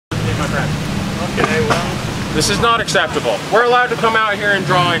my friend. Okay, well. This is not acceptable. We're allowed to come out here and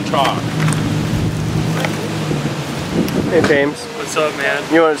draw in chalk. Hey James. What's up, man?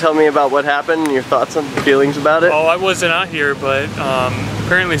 You want to tell me about what happened and your thoughts and feelings about it? Oh, I wasn't out here, but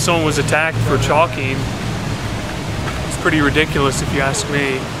apparently someone was attacked for chalking. It's pretty ridiculous if you ask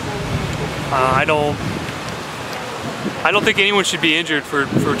me. I don't think anyone should be injured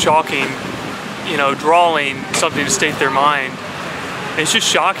for chalking, you know, drawing something to state their mind. It's just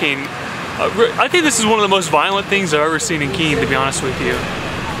shocking. I think this is one of the most violent things I've ever seen in Keene, to be honest with you.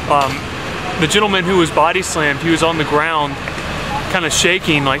 The gentleman who was body slammed, he was on the ground kind of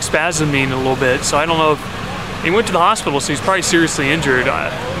shaking, like spasming a little bit, so I don't know if he went to the hospital, so he's probably seriously injured.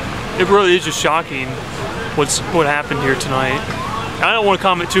 It really is just shocking what happened here tonight. I don't want to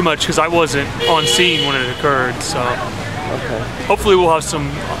comment too much because I wasn't on scene when it occurred, so okay. Hopefully we'll have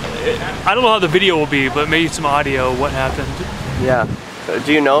some, I don't know how the video will be, but maybe some audio what happened. Yeah.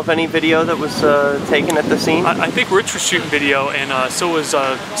 Do you know of any video that was taken at the scene? I think Rich was shooting video, and so was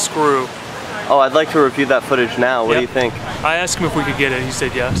Screw. Oh, I'd like to review that footage now. What do you think? I asked him if we could get it. He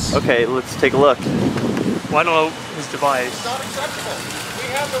said yes. Okay, let's take a look. Well, I don't know his device. It's not acceptable. We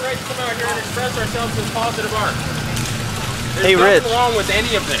have the right to come out here and express ourselves as positive art. There's nothing wrong with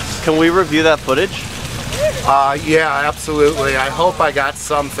any of this. Can we review that footage? Yeah, absolutely. I hope I got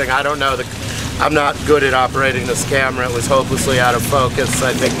something. I don't know. I'm not good at operating this camera. It was hopelessly out of focus,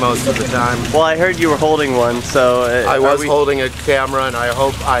 I think, most of the time. Well, I heard you were holding one, so... I was holding a camera, and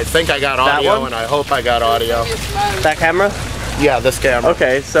I think I got audio, and I hope I got audio. That camera? Yeah, this camera.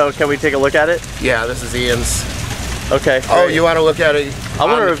 Okay, so can we take a look at it? Yeah, this is Ian's. Okay. Oh, you want to look at it? I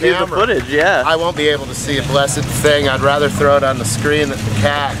want to review the footage, yeah. I won't be able to see a blessed thing. I'd rather throw it on the screen at the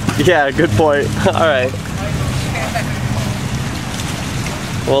cat. Yeah, good point. All right.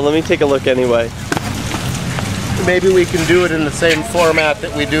 Well, let me take a look anyway. Maybe we can do it in the same format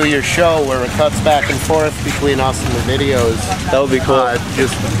that we do your show, where it cuts back and forth between us and the videos. That would be cool.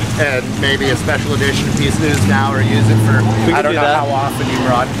 And maybe a special edition of Peace News Now, or use it for, I don't know how often you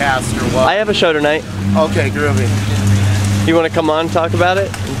broadcast or what. I have a show tonight. Okay, groovy. You want to come on and talk about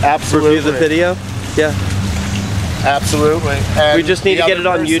it? Absolutely. Review the video? Yeah. Absolutely. And we just need to get it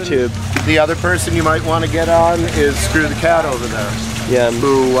on YouTube. The other person you might want to get on is Screw the Cat over there. Yeah.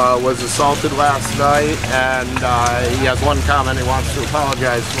 Who was assaulted last night, and he has one comment he wants to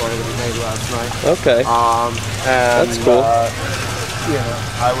apologize for that he made last night. Okay. And, that's cool. Yeah,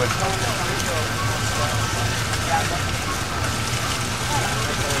 I would.